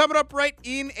 That's what's coming up right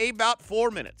in about 4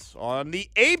 minutes on the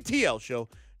Abe-T-L Show,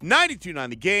 92.9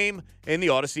 The Game, and the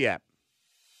Odyssey app.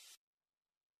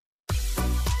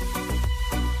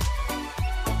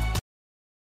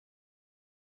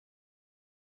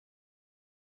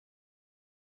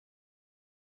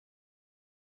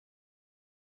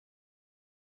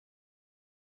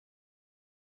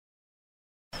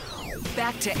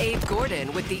 Back to Abe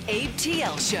Gordon with the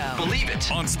Abe-T-L Show. Believe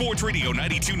it. On Sports Radio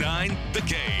 92.9 The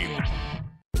Game.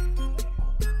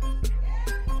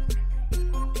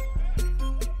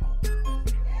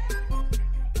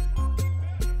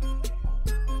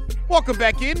 Welcome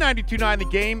back in, 92.9 The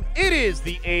Game. It is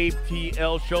the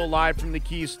Abe-T-L Show live from the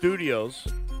Key Studios.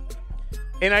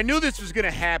 And I knew this was going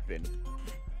to happen.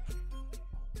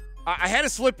 I had a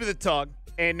slip of the tongue.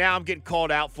 And now I'm getting called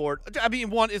out for it. I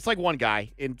mean, it's like one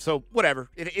guy. And so, whatever.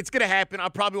 It's going to happen. I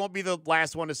probably won't be the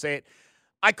last one to say it.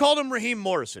 I called him Raheem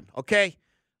Morrison, okay?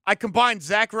 I combined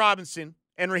Zac Robinson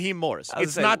and Raheem Morris.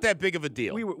 It's not that big of a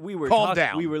deal. We were Calm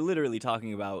down. We were literally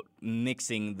talking about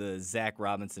mixing the Zac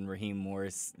Robinson, Raheem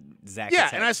Morris, Zac. Yeah,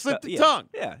 and I slipped the tongue.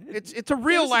 Yeah. It's a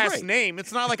real last name.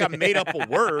 It's not like I made up a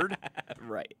word.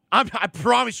 Right. I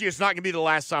promise you it's not going to be the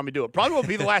last time we do it. Probably won't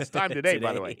be the last time today,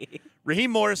 by the way.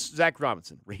 Raheem Morris, Zac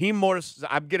Robinson. Raheem Morris,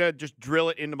 I'm going to just drill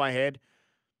it into my head.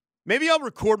 Maybe I'll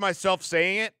record myself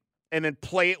saying it and then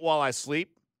play it while I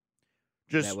sleep.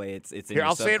 Just that way it's in here. your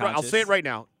I'll say it. I'll say it subconscious. right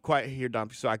now. Quiet here,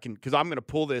 Dom, so I can, because I'm going to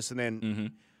pull this and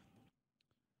then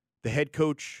the head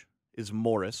coach is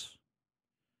Morris.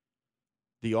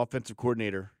 The offensive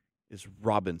coordinator is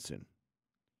Robinson.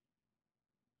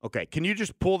 Okay, can you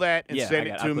just pull that and send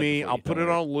it to me? I'll put it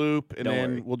on a loop, and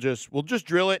then we'll just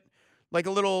drill it like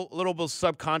a little bit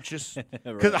subconscious,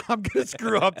 because I'm gonna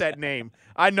screw up that name.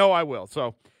 I know I will.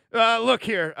 So look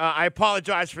here, I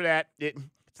apologize for that.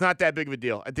 It's not that big of a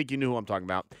deal. I think you knew who I'm talking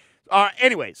about.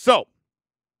 Anyway, so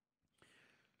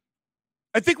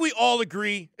I think we all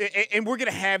agree, and we're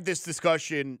going to have this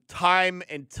discussion time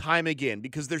and time again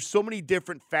because there's so many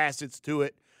different facets to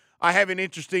it. I have an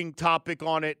interesting topic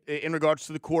on it in regards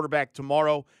to the quarterback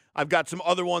tomorrow. I've got some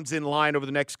other ones in line over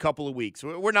the next couple of weeks.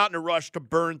 We're not in a rush to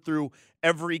burn through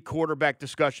every quarterback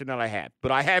discussion that I have,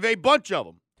 but I have a bunch of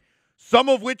them, some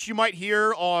of which you might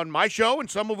hear on my show and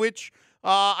some of which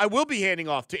I will be handing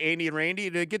off to Andy and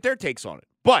Randy to get their takes on it.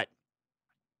 But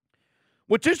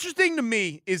what's interesting to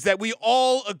me is that we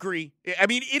all agree. I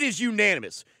mean, it is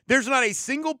unanimous. There's not a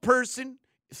single person,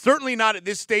 certainly not at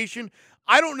this station.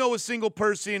 I don't know a single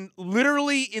person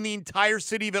literally in the entire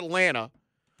city of Atlanta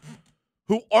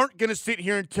who aren't going to sit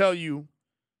here and tell you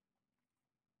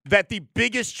that the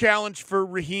biggest challenge for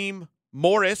Raheem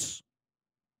Morris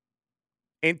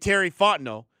and Terry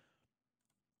Fontenot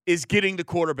is getting the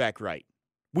quarterback right.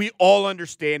 We all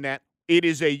understand that. It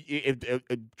is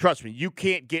trust me, you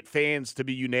can't get fans to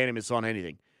be unanimous on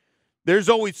anything. There's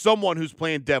always someone who's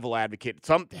playing devil advocate.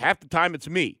 Half the time it's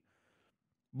me.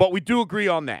 But we do agree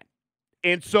on that.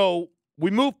 And so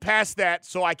we move past that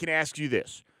so I can ask you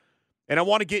this. And I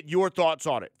want to get your thoughts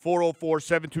on it.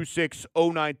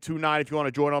 404-726-0929 if you want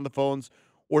to join on the phones.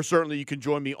 Or certainly you can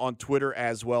join me on Twitter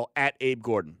as well, at Abe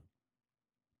Gordon.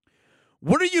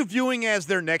 What are you viewing as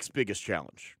their next biggest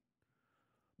challenge?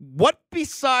 What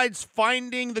besides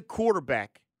finding the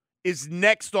quarterback is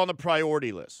next on the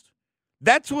priority list?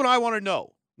 That's what I want to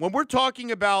know. When we're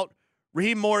talking about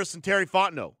Raheem Morris and Terry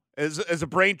Fontenot as a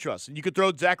brain trust, and you could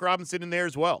throw Zac Robinson in there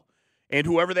as well, and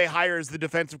whoever they hire as the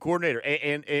defensive coordinator,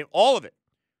 and all of it.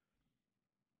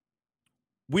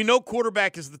 We know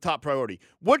quarterback is the top priority.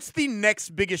 What's the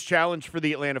next biggest challenge for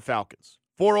the Atlanta Falcons?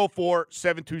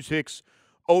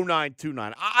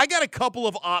 404-726-0929. I got a couple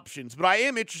of options, but I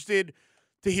am interested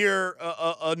to hear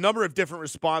a number of different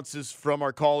responses from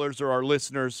our callers or our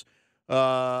listeners.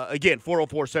 Again,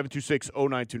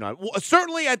 404-726-0929. Well,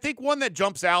 certainly, I think one that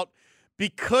jumps out,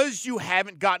 because you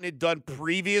haven't gotten it done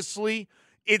previously,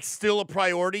 it's still a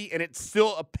priority, and it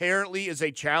still apparently is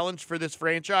a challenge for this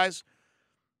franchise.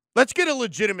 Let's get a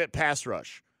legitimate pass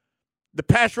rush. The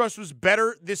pass rush was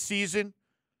better this season.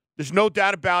 There's no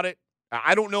doubt about it.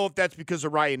 I don't know if that's because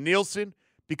of Ryan Nielsen,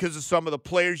 because of some of the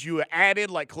players you added,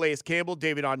 like Calais Campbell,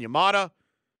 David Onyemata.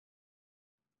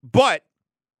 But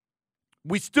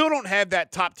we still don't have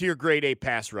that top-tier grade A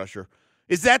pass rusher.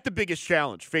 Is that the biggest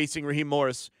challenge facing Raheem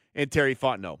Morris and Terry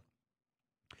Fontenot?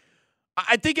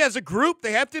 I think as a group,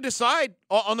 they have to decide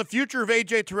on the future of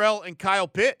A.J. Terrell and Kyle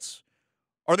Pitts.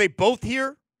 Are they both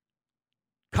here?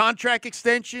 Contract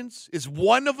extensions? Is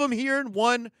one of them here and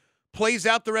one plays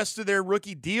out the rest of their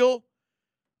rookie deal?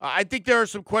 I think there are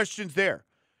some questions there.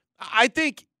 I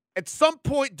think at some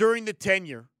point during the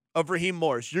tenure of Raheem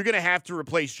Morris, you're going to have to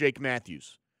replace Jake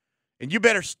Matthews. And you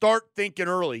better start thinking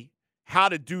early how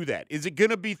to do that. Is it going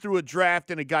to be through a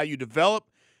draft and a guy you develop?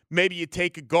 Maybe you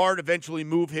take a guard, eventually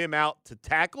move him out to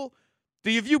tackle.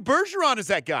 Do you view Bergeron as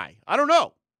that guy? I don't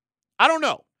know.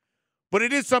 But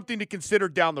it is something to consider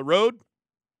down the road.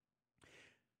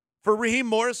 For Raheem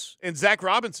Morris and Zac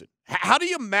Robinson, how do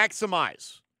you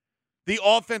maximize the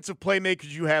offensive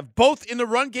playmakers you have, both in the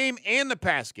run game and the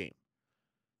pass game?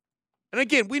 And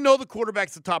again, we know the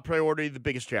quarterback's the top priority, the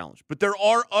biggest challenge. But there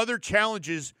are other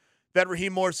challenges that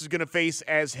Raheem Morris is going to face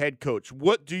as head coach.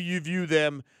 What do you view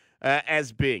them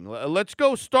as being? Let's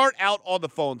go start out on the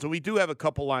phone. So we do have a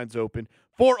couple lines open.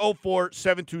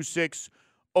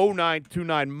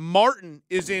 404-726-0929. Martin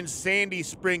is in Sandy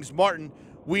Springs. Martin,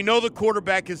 we know the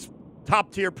quarterback is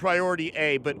top-tier priority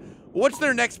A, but what's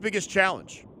their next biggest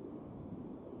challenge?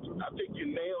 I think you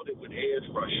nailed it with edge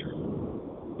rusher.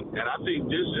 And I think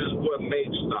this is what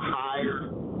makes the hire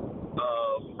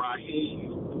of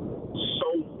Raheem so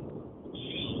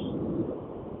key.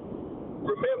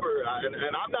 Remember, and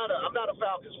I'm not a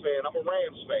Falcons fan, I'm a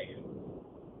Rams fan.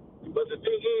 But the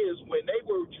thing is, when they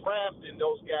were drafting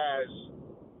those guys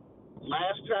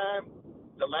last time,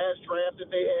 the last draft that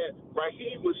they had,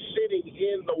 Raheem was sitting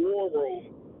in the war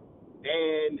room,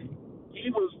 and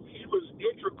he was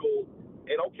integral.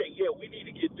 And okay, yeah, we need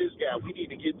to get this guy.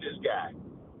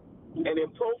 And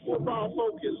in Pro Football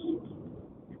Focus,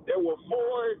 there were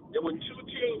two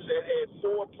teams that had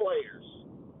 4 players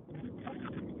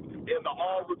in the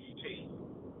all-rookie team.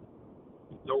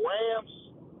 The Rams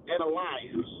and the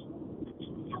Lions.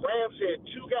 The Rams had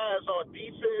 2 guys on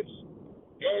defense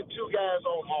and 2 guys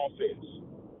on offense.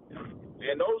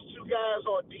 And those 2 guys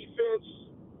on defense,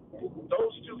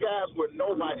 those 2 guys were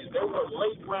nobodies. They were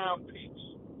late-round picks.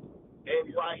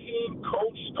 And Raheem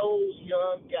coached those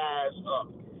young guys up.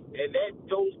 And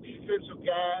those defensive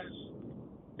guys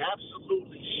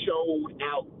absolutely showed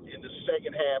out in the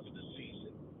second half of the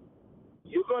season.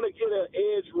 You're going to get an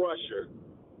edge rusher,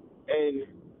 and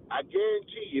I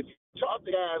guarantee you, if you talk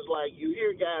to guys you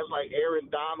hear guys like Aaron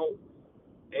Donald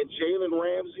and Jalen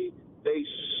Ramsey, they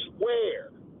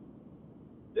swear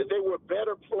that they were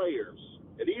better players.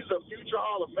 And these are future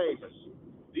Hall of Famers.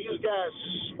 These guys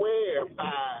swear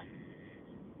by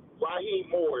Raheem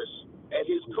Morris and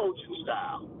his coaching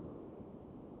style.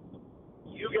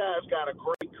 You guys got a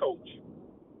great coach.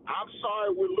 I'm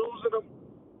sorry we're losing him,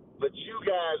 but you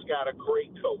guys got a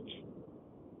great coach.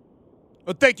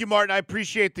 Well, thank you, Martin. I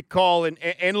appreciate the call. And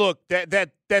look,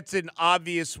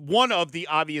 that's one of the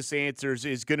obvious answers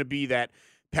is going to be that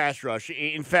pass rush.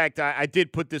 In fact, I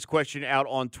did put this question out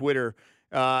on Twitter,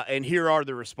 and here are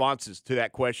the responses to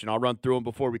that question. I'll run through them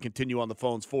before we continue on the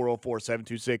phones.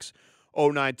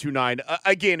 404-726-0929.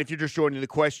 Again, if you're just joining the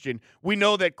question, we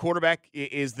know that quarterback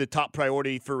is the top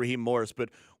priority for Raheem Morris, but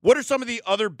what are some of the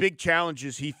other big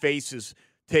challenges he faces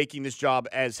taking this job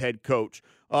as head coach?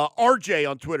 RJ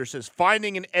on Twitter says,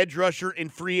 finding an edge rusher in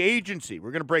free agency.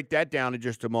 We're going to break that down in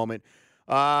just a moment.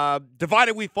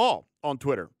 Divided we fall. on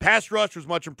Twitter. Pass rush was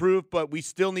much improved, but we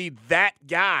still need that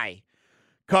guy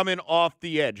coming off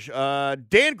the edge.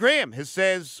 Dan Graham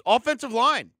says offensive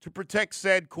line to protect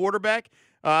said quarterback.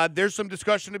 There's some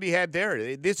discussion to be had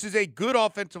there. This is a good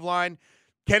offensive line.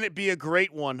 Can it be a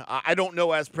great one? I don't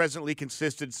know as presently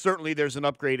consistent. Certainly there's an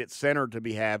upgrade at center to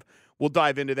be had. We'll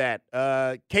dive into that.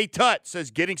 K. Tut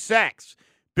says getting sacks.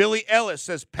 Billy Ellis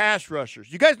says pass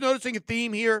rushers. You guys noticing a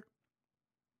theme here?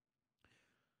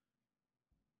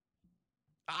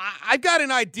 I've got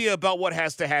an idea about what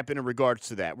has to happen in regards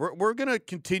to that. We're going to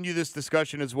continue this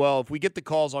discussion as well. If we get the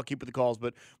calls, I'll keep with the calls.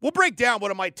 But we'll break down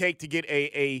what it might take to get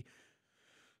a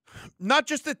not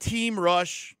just a team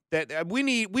rush. That we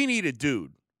need a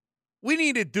dude. We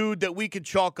need a dude that we can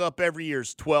chalk up every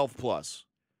year's 12+.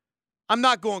 I'm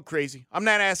not going crazy. I'm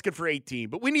not asking for 18,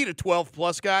 but we need a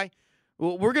 12+ guy.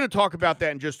 Well, we're going to talk about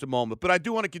that in just a moment. But I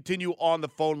do want to continue on the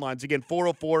phone lines. Again,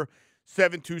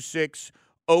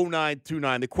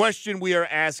 404-726-0929. The question we are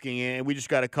asking, and we just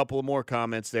got a couple of more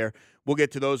comments there. We'll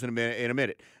get to those in a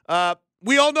minute.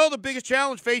 We all know the biggest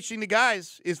challenge facing the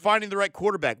guys is finding the right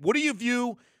quarterback. What do you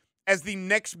view as the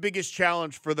next biggest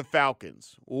challenge for the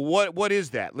Falcons? What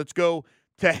is that? Let's go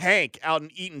to Hank out in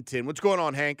Eatonton. What's going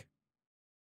on, Hank?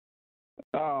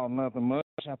 Oh, nothing much.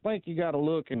 I think you got to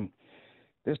look, and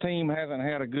this team hasn't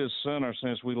had a good center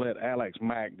since we let Alex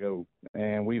Mack go,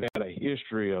 and we've had a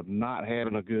history of not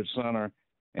having a good center,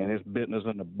 and it's bitten us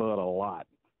in the butt a lot.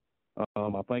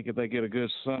 I think if they get a good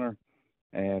center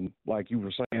and, like you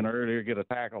were saying earlier, get a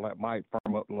tackle, that might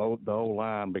firm up the whole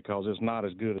line because it's not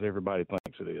as good as everybody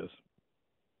thinks it is.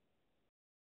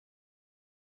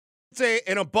 It's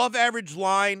an above-average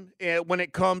line when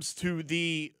it comes to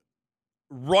the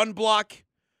run block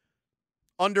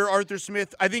under Arthur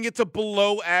Smith. I think it's a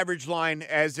below-average line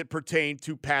as it pertains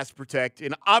to pass protect.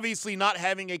 And obviously not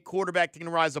having a quarterback that can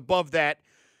rise above that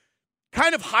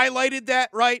kind of highlighted that,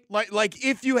 right? Like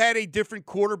if you had a different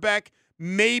quarterback,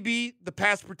 maybe the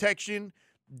pass protection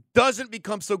doesn't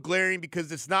become so glaring because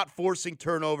it's not forcing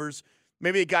turnovers.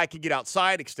 Maybe a guy can get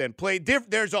outside, extend play.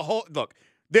 There's a whole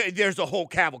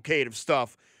cavalcade of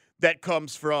stuff that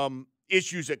comes from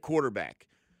issues at quarterback.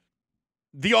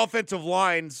 The offensive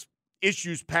line's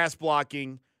issues, pass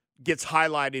blocking, gets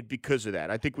highlighted because of that.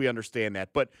 I think we understand that.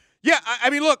 But, yeah, I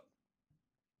mean, look,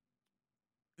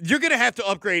 you're going to have to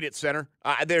upgrade at center.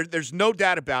 There's no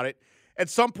doubt about it. At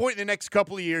some point in the next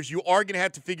couple of years, you are going to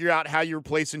have to figure out how you're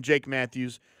replacing Jake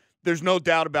Matthews. There's no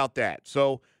doubt about that.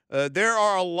 So there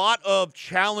are a lot of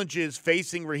challenges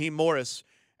facing Raheem Morris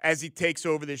as he takes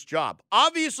over this job.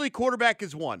 Obviously, quarterback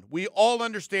is one. We all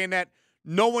understand that.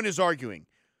 No one is arguing.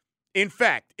 In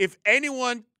fact, if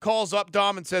anyone calls up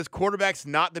Dom and says quarterback's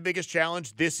not the biggest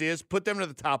challenge, this is, put them to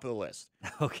the top of the list.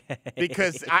 Okay.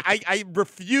 Because I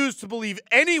refuse to believe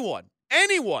anyone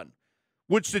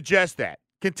would suggest that.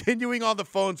 Continuing on the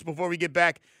phones before we get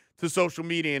back to social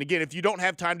media. And again, if you don't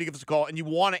have time to give us a call and you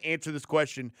want to answer this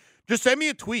question, just send me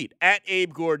a tweet at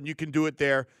Abe Gordon. You can do it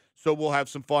there. So we'll have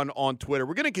some fun on Twitter.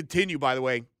 We're going to continue, by the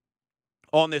way,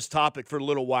 on this topic for a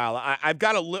little while. I've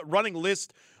got a running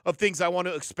list of things I want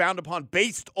to expound upon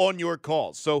based on your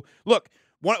calls. So, look,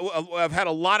 I've had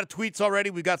a lot of tweets already.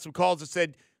 We've got some calls that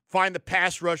said, find the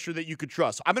pass rusher that you could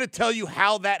trust. I'm going to tell you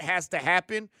how that has to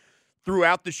happen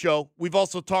throughout the show. We've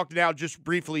also talked now just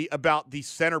briefly about the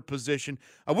center position.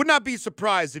 I would not be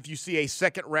surprised if you see a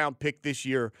second-round pick this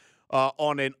year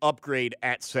on an upgrade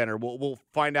at center. We'll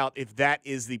find out if that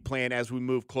is the plan as we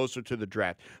move closer to the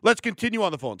draft. Let's continue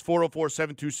on the phones.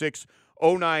 404-726-0929.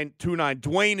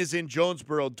 Dwayne is in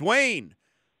Jonesboro. Dwayne,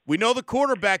 we know the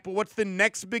quarterback, but what's the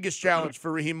next biggest challenge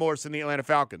for Raheem Morris and the Atlanta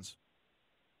Falcons?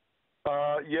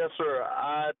 Yes, sir.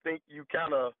 I think you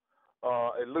kind of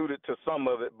alluded to some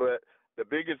of it, but the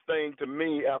biggest thing to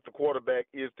me after quarterback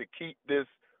is to keep this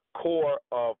core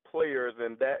of players,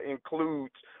 and that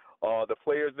includes the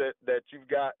players that you've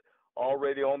got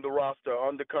already on the roster,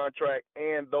 under contract,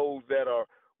 and those that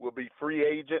will be free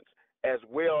agents, as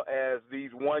well as these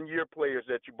one-year players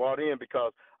that you brought in,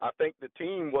 because I think the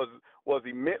team was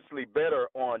immensely better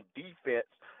on defense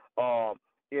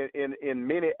in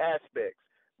many aspects.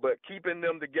 But keeping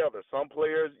them together. Some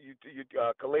players,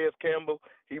 Calais Campbell,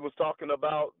 he was talking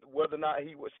about whether or not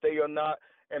he would stay or not,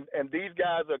 and these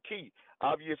guys are key.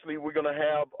 Obviously, we're going to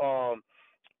have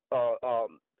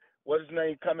what's his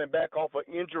name coming back off of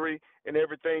injury and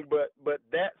everything, but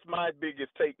that's my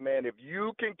biggest take, man. If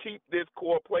you can keep this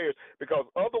core players, because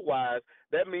otherwise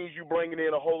that means you're bringing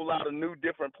in a whole lot of new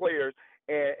different players,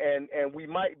 and we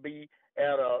might be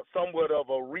at somewhat of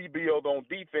a rebuild on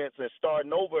defense and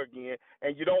starting over again,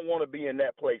 and you don't want to be in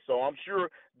that place. So I'm sure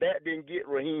that didn't get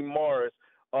Raheem Morris,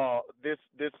 this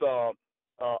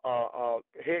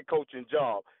head coaching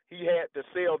job. He had to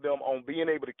sell them on being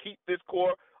able to keep this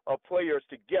core of players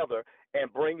together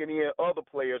and bringing in other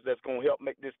players that's going to help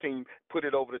make this team put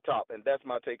it over the top. And that's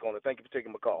my take on it. Thank you for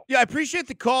taking my call. Yeah, I appreciate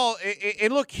the call.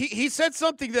 And look, he said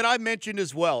something that I mentioned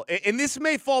as well. And this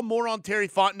may fall more on Terry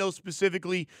Fontenot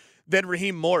specifically than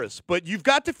Raheem Morris. But you've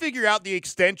got to figure out the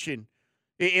extension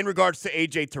in regards to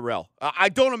A.J. Terrell. I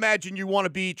don't imagine you want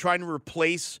to be trying to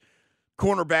replace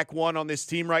cornerback one on this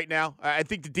team right now. I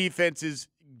think the defense is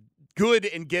good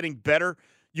and getting better.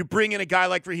 You bring in a guy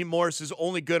like Raheem Morris is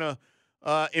only going to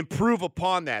improve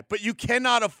upon that. But you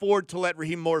cannot afford to let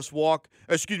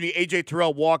A.J.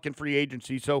 Terrell walk in free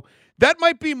agency. So that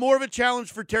might be more of a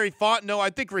challenge for Terry Fontenot.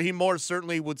 I think Raheem Morris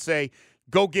certainly would say,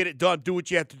 go get it done. Do what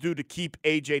you have to do to keep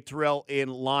A.J. Terrell in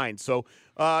line. So,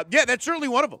 yeah, that's certainly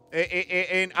one of them.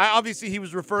 And obviously he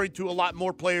was referring to a lot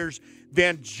more players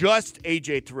than just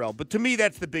A.J. Terrell. But to me,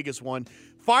 that's the biggest one.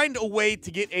 Find a way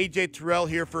to get A.J. Terrell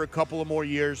here for a couple of more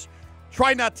years.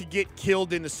 Try not to get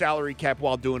killed in the salary cap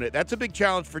while doing it. That's a big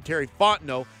challenge for Terry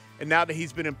Fontenot. And now that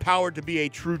he's been empowered to be a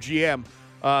true GM,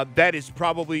 that is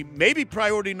probably maybe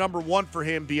priority number one for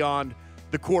him beyond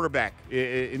the quarterback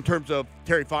in terms of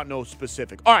Terry Fontenot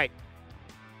specific. All right.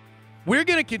 We're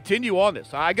going to continue on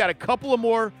this. I got a couple of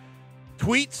more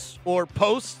tweets or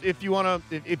posts if you want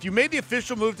to. If you made the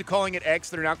official move to calling it X,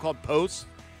 they're now called posts.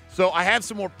 So I have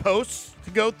some more posts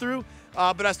to go through,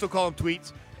 but I still call them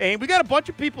tweets. And we got a bunch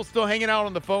of people still hanging out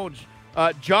on the phones.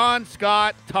 John,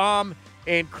 Scott, Tom,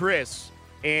 and Chris.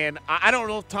 And I don't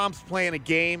know if Tom's playing a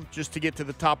game just to get to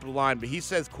the top of the line, but he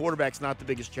says quarterback's not the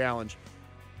biggest challenge.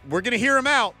 We're going to hear him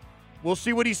out. We'll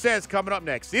see what he says coming up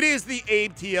next. It is the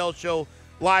Abe-T-L Show,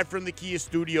 live from the Kia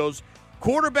Studios.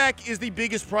 Quarterback is the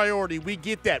biggest priority. We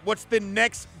get that. What's the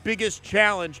next biggest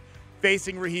challenge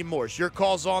facing Raheem Morris? Your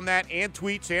calls on that, and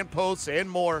tweets, and posts, and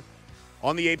more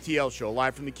on the Abe-T-L Show,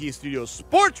 live from the Kia Studios,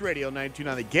 Sports Radio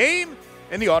 92.9 The Game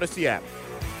and the Odyssey app.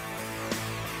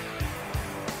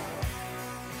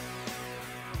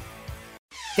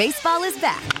 Baseball is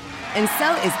back, and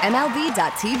so is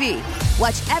MLB.tv.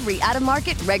 Watch every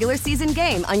out-of-market regular season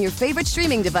game on your favorite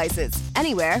streaming devices,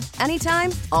 anywhere,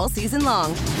 anytime, all season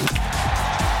long.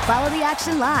 Follow the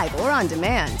action live or on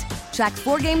demand. Track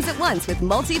 4 games at once with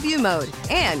multi-view mode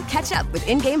and catch up with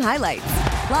in-game highlights.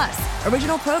 Plus,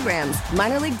 original programs,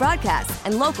 minor league broadcasts,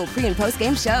 and local pre- and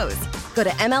post-game shows. Go to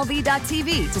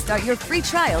MLB.tv to start your free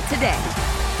trial today.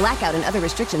 Blackout and other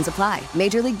restrictions apply.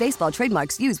 Major League Baseball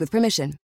trademarks used with permission.